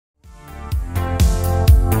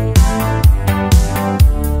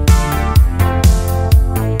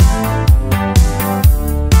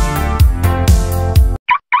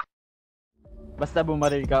basta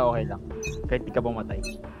bumaril ka, okay lang. Kahit di ka bumatay.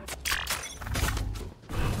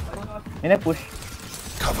 May nag-push.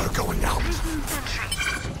 Cover going out.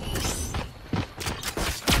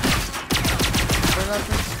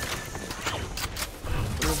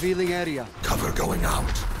 Revealing area. Cover going out.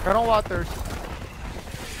 Merong waters.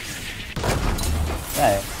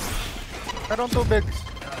 Yeah, eh. Merong tubig.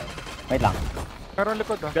 Wait lang. Merong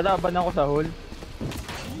likod ah. Kalaban ako sa hole.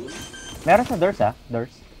 Meron sa doors ah.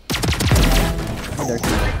 Doors. May doors.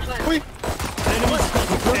 Uy!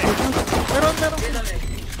 Meron.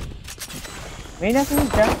 May nasunod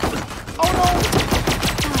siya. Oh no!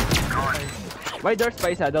 May doors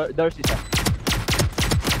pa isa. Doors isa.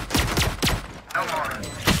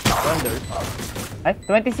 One doors. Ay,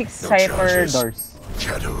 26 cypher doors.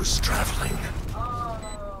 Shadows traveling.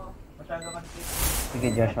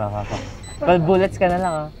 Sige, Joshua, kaka. 12 bullets ka na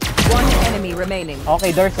lang ah. One enemy remaining.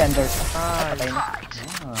 Okay, doors yan, doors. Ah, Patay na.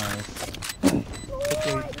 Nice.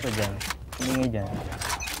 Ito dyan. Hindi nga dyan.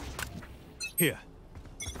 Here.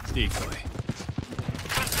 Decoy.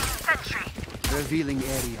 Revealing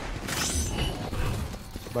area.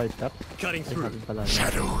 By tap. Cutting through.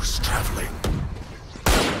 Shadows traveling.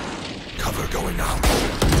 Cover going out.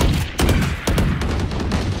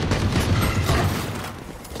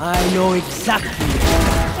 I know exactly.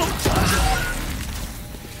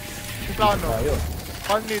 plano.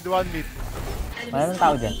 One mid. Mayroong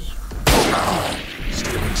tao dyan.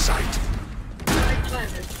 Stealing sight.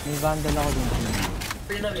 May vandal ako dun.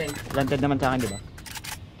 Planted naman sa akin, di ba?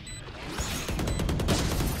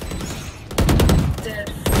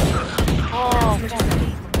 Oh!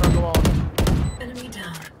 Nagawa ko.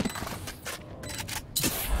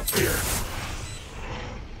 Here.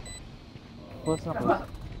 Close na close.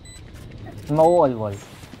 Mau-wall.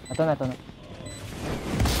 Ito na.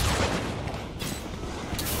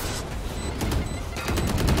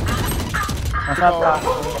 Nasa pa.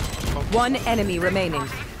 One enemy remaining.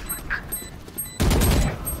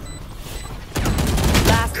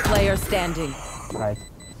 Last player standing. Right.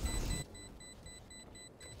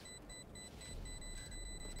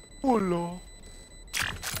 Ulo.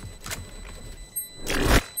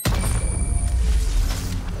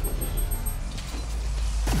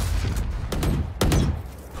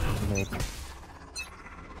 Wait.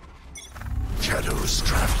 Shadows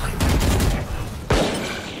traveling.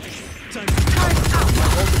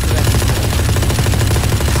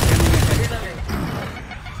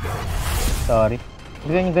 Sorry.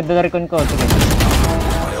 Hindi yung ganda na recon ko. Sige.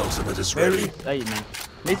 My ultimate is ready. Ay,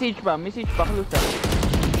 nice. Message pa, close ah.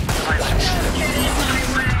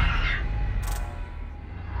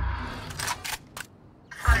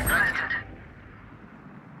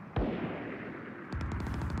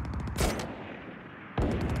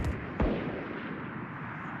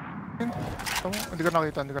 Hindi ko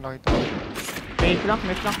nakita. May flank.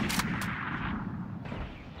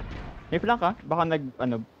 May flank ah.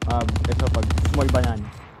 Baka ito pag small banana.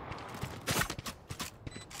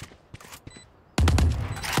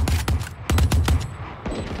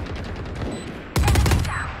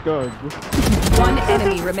 Good. One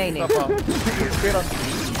enemy remaining.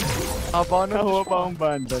 Haba na. Nakuha pa akong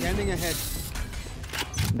bundle. Scanning ahead.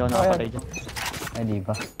 Hindi ako nakapatay dyan. Ay, di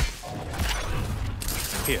ba?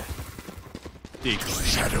 Here. Decoy.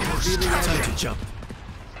 Shadows Time traveling. to jump.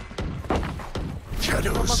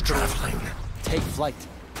 Shadows traveling. Take flight.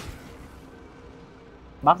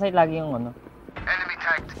 Backside lagi yung ano. Enemy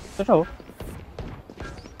tagged. Ito siya oh.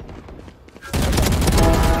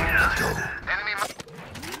 Go.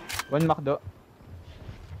 One Macdo.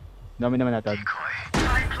 Dami naman natag.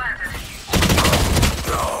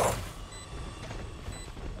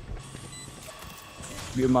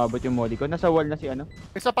 Di umabot yung molly ko. Nasa wall na si ano.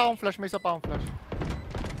 May isa pa akong flash.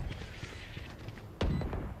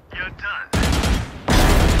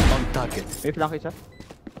 On target. May flank isa.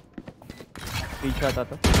 Stage shot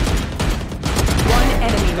ato. One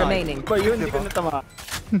enemy remaining. Ba yun, hindi ko natama.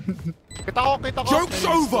 Kita ko. Joke's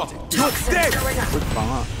over! You're dead! Good pa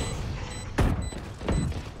nga.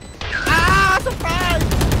 Ah! Surprise!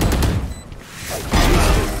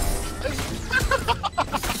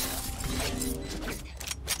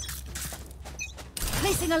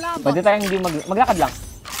 Pwede tayong hindi maglakad lang.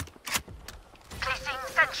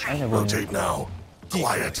 Ay, nabunod. Rotate now.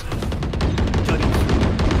 Quiet.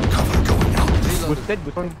 Cover going out. Boosted.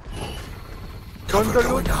 Cover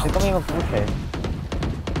going out. Dito may mag-push eh.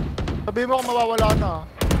 Sabihin mo kung mawawala na.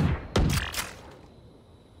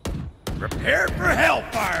 Prepare for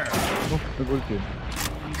hellfire! Oh, nag-ult yun.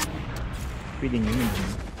 Feeding yun.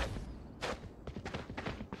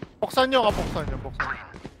 Buksan nyo.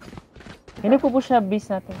 Hindi po siya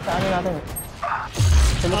base natin. Sa ano natin?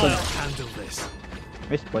 Sa likod. I'll handle this.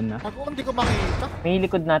 May spawn na. Ako hindi ko makita. May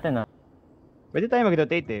likod natin ah. Pwede tayo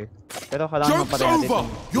mag-rotate eh. Pero kailangan Joke's mapatay natin over! itong...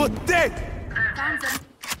 You're dead!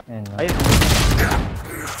 Ayan na. Ayun.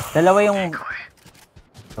 Dalawa yung...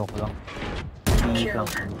 Joke lang. Hihit lang.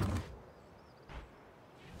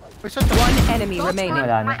 May shot. One enemy remaining.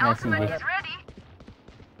 Wala na. Sige.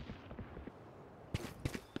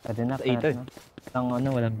 Pwede na. Sa ito eh. Ang ano,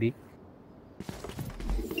 walang B.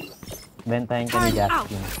 Bentahin ka ni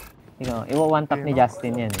Justin. Ikaw, iwa-one tap ni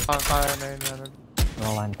Justin yan eh. Kaya na yun.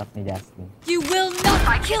 Iwa-one tap ni Justin. You will not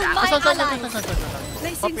kill my ally. Saan?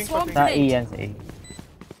 Placing Popping, swarm popping. Sa A grenade. yan, sa A.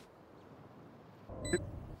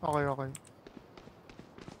 Okay.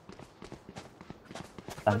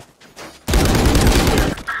 Tan.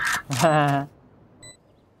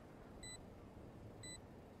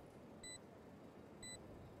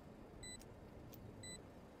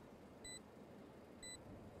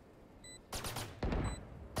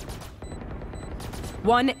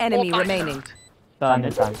 One enemy remaining. Tan,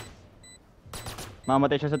 tan.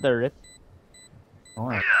 Mamatay siya sa turret. Oo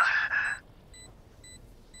nga.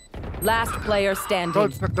 Last player standing.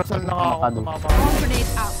 Gods, nagdasal na nga ako. Makado. Tumama. Swarm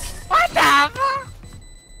grenade out. What the fuck?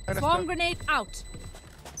 Swarm grenade out.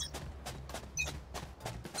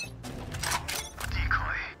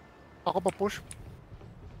 Ako pa push.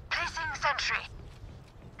 Placing sentry.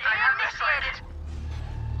 I have decided.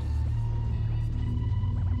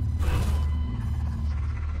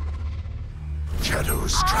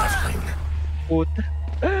 Shadows traveling. Puta.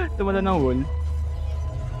 Tumala ng wall.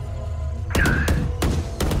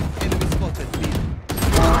 Enemy spotted.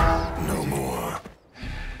 No more.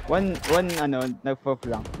 One ano,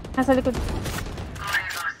 nagpo-flank. Nasa likod.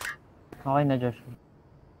 Okay na, Josh.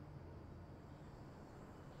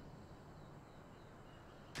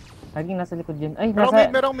 Laging nasa likod yun. Ay,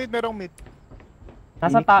 Merong mid.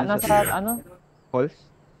 nasa ano? Pulse.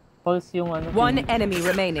 Pulse yung ano. One enemy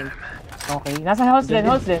remaining. Okay. Nasa house din.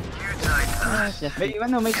 Yes, May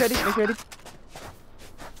ano, may sheriff. Tapos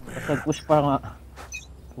nag-push pa nga.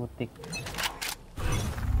 Putik.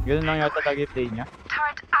 Ganun lang yata lagi play niya.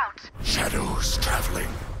 Turret out. Shadows traveling.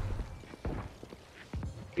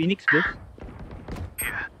 Phoenix boost.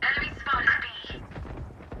 Enemy spotted B.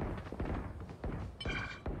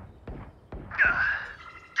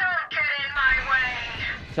 Don't get in my way.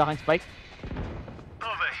 Sa akin spike.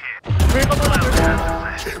 Over here. May pa pala.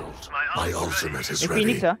 Killed. My ultimate is May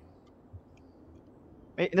Phoenix ready. ah.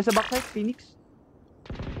 May nasa backside Phoenix.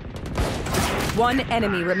 One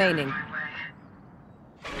enemy remaining.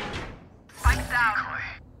 Spike down.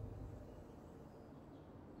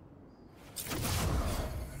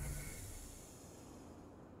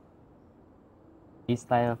 East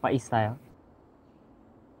tayo. Pa-east tayo.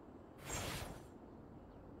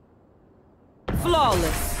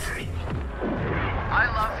 Flawless. I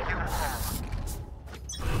love you all.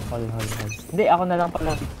 Hold. Hindi, ako na lang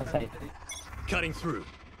pala sa side. Cutting through.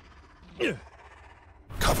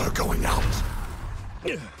 Cover going out.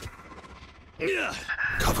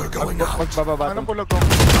 Cover going out. Magbababa. Anong pulag ko?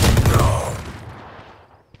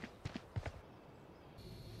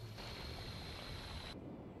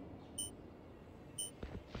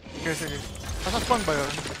 Okay, sige. Nasa spawn ba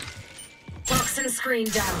yun? Toxin screen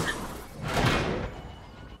down.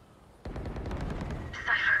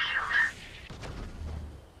 Cypher killed.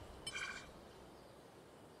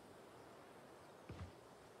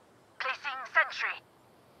 Placing sentry.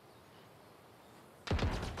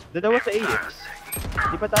 Dalawa sa A eh.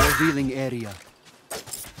 Di pa tayo. Revealing area.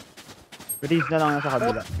 Release na lang nasa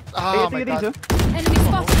kabila. Ah, Ito my yung Release god. oh. Enemy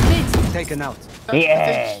spotted mid. Taken out.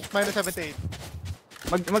 Yeah. Minus 78.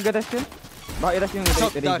 Mag-rest yun. Baka i-rest yung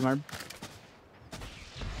Shot Release dart. Marb.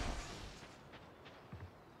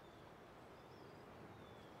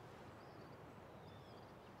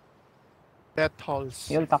 Death halls.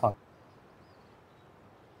 Yung ult ako.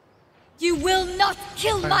 You will not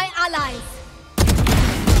kill my allies.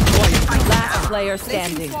 Last player Placing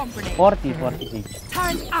standing. swarm grenade. 46.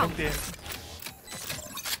 Turn out. Hindi.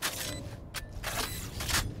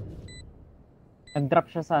 Nag-drop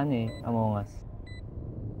siya sa ano eh, Among Us.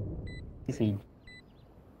 Si Sage.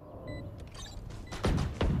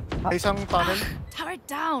 May isang tunnel. Turret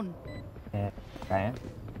down. Eh, kaya?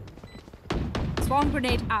 Swarm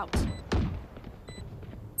grenade out.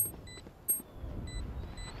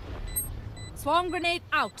 Swarm grenade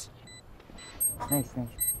out. Nice.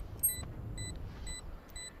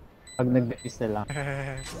 Pag nag-base na lang.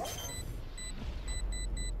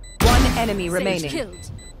 One enemy Sage remaining. killed.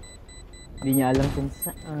 Hindi niya alam kung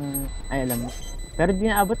saan. Ay, alam mo. Pero di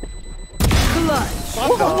niya abot eh. Clutch.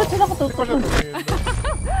 Bakit sila katutulog?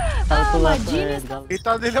 Oh, my genius.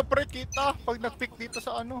 Kita nila pre, kita. Pag nag-pick dito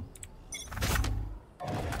sa ano.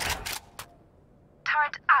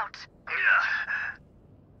 Turret out.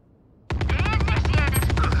 Initiated.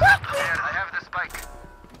 There, I have the spike.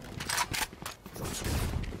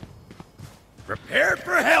 Prepare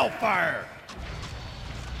for hellfire!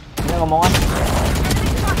 Ano mo nga?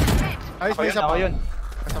 Ayos, may isa Ako pa. yun.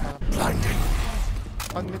 Kasama na. Blinding.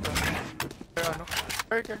 On mid ah. Kaya ano?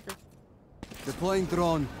 Okay. Deploying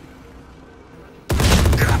drone.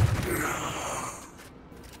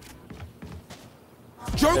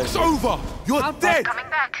 Joke's over! You're dead! Coming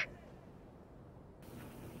back.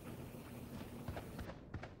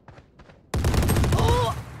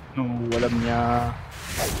 Walam niya.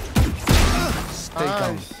 Stay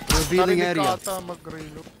calm. Nice. Revealing Narinig area. ka ata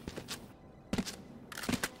mag-reload.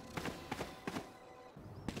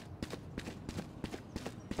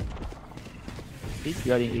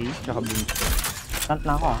 Galing A, tsaka B. Stunt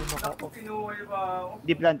na ako ah.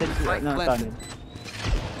 Di planted sila na tunnel.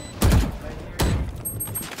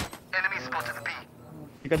 Enemy spotted B.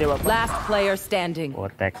 Ikaw di ba pa? Last player standing.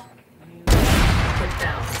 Vortex.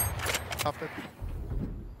 Kapit.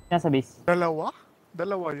 Nasa base. Dalawa?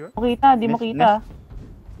 Dalawa yun? Makita, di mo kita.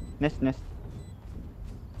 Nest.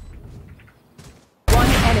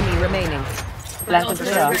 One enemy remaining. Planted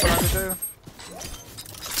siya. Marami tayo.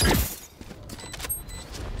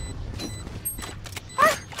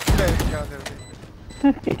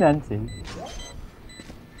 Hindi. Cancel.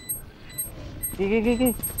 Gigi.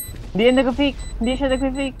 Hindi yan nag-fake. Hindi siya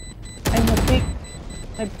nag-fake. Ay,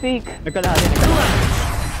 nag-fake. Nagkalahati.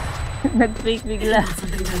 Nag-fake bigla.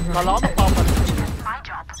 Kala ko magpapalit. My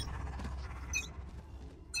job.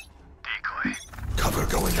 Decoy. Cover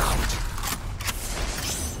going out.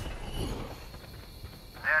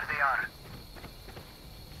 There they are.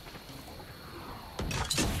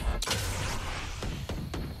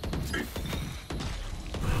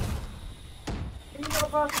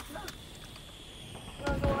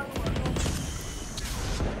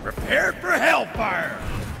 Prepare for hellfire!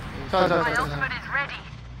 Saan? My ultimate is ready.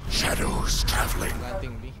 Shadows traveling.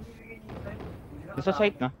 Planting B. Sa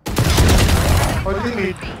site na. Only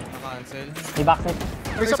mid. Na-cancel. May backside.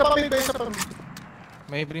 May isa pa mid, may isa pa mid.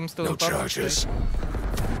 May brimstone No pa. charges.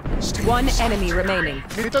 Stay One enemy remaining.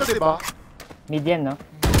 Dito, di ba? Mid yan, no?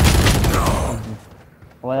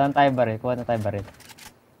 Kuha na tayo baril.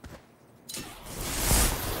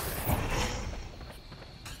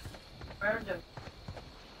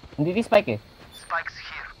 Hindi di spike eh. Spikes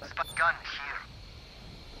here. Spike gun here.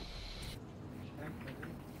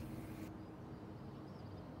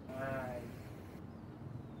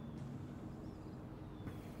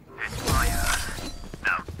 It's fire.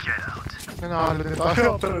 Now get out. Nanalo din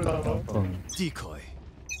tayo. Decoy.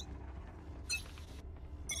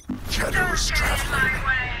 Shadows traveling.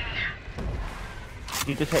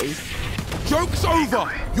 Dito sa A. Joke's over!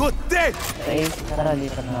 You're dead! Sa ace, tara,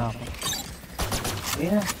 lipat na ako.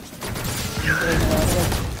 Ayun na.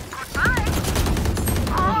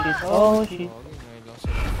 Oh shit. May loss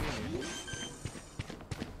of kill.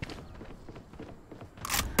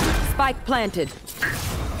 Spike planted.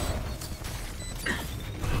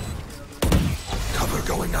 Cover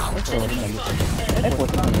going out. Sorry, nalipat. Ay,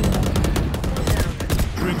 puto.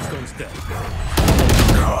 Brimstone's dead.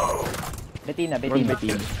 Betina.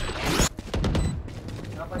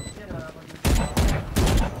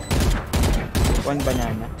 One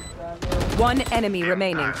banana. One enemy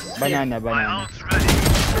remaining. Banana. Ult's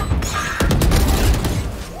ready.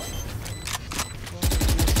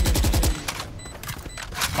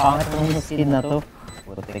 Pangit ng skin na to.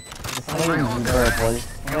 Putik. Gusto ko yung purple.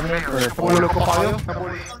 Ang ganda yung purple. Napulog ko pa kayo.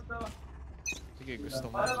 Sige, gusto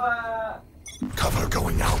mo. Cover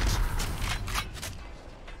going out.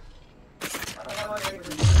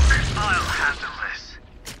 I'll handle this.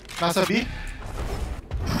 Nasa B?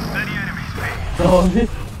 Many enemies B. Grabe.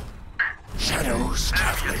 Shadows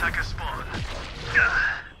traveling. Attacker spawn.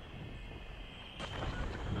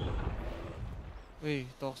 Uy,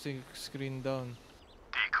 toxic screen down.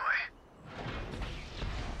 Decoy.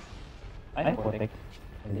 Ay, putik.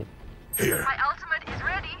 Hindi. Here. My ultimate is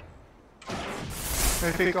ready.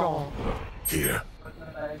 May fake ako. Here.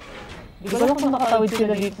 Di ko alam kung nakatawid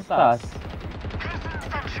sila dito sa taas. Placing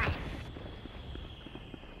sentry.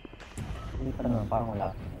 Hindi pa naman, parang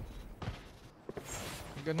wala.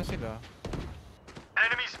 Gano'n sila.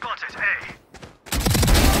 Enemy spotted A.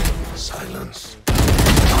 Silence.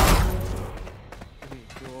 Uy,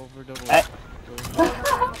 go over the Eh. wall.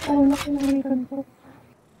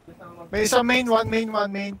 May isa main, one main.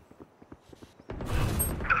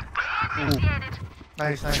 Initiated.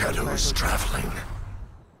 Nice. Shadows traveling.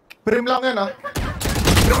 Brim lang yan ah.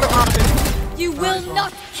 Brim lang akin. You will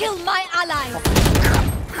not kill my allies.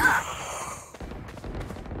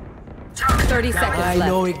 30 seconds I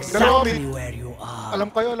know left. exactly where you are.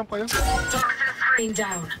 Alam kayo, alam kayo.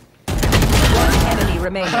 One enemy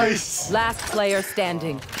remaining. Nice. Last player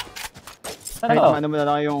standing. Kahit Ano? ano mo na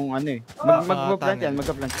lang yung ano eh. Mag-plant yan,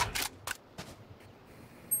 mag-plant.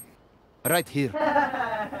 Right here.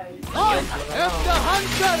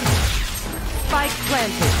 Spike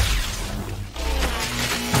planted.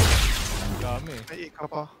 Dami. Ay, ikaw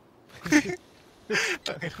pa.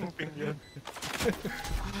 Tangin mo ping yun.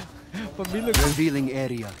 Pabilog. Revealing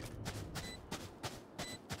area.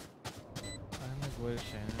 Ah, nag-wall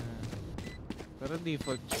siya. Pero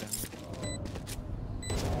default siya.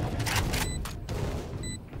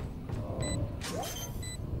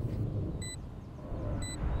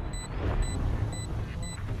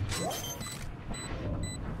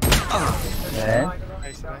 Then,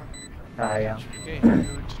 Nice, nice. sayang. Okay.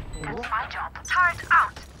 My job. Turret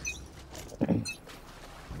out.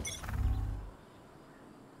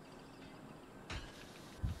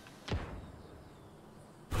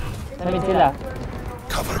 Sabi sila.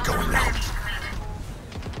 Cover going out.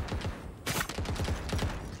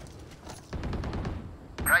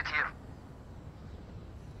 Right here.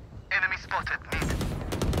 Enemy spotted. Mid.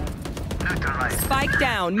 Neutralized. Spike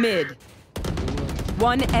down mid.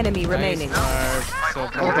 One enemy remaining. So,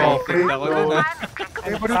 Okay. perfect ako dun ah.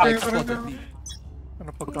 Ay, pa rin tayo, pa rin tayo. Ano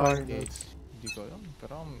pagkain? Hindi ko alam.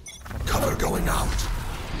 Pero Cover going out.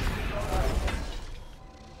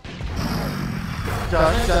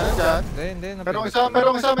 Diyan, diyan, diyan. hindi. Merong isa,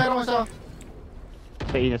 merong isa, merong isa.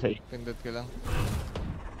 Sa ina, sa ina. Pindot ko lang.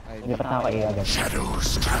 Ay, Hindi pa ako agad. Shadows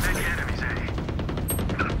traveling.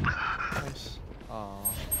 Nice. Ah.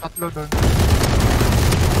 Tatlo doon.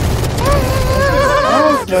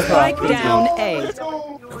 Strike down A.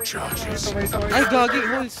 No charges. Sabay-sabay. Ay, gagi!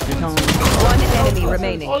 Holes! Isang... One enemy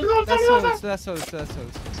remaining. Last holes.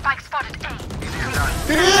 Spike spotted. A.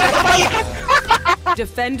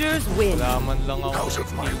 Defenders win. Laman lang ako. Out of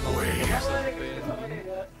my way. Way.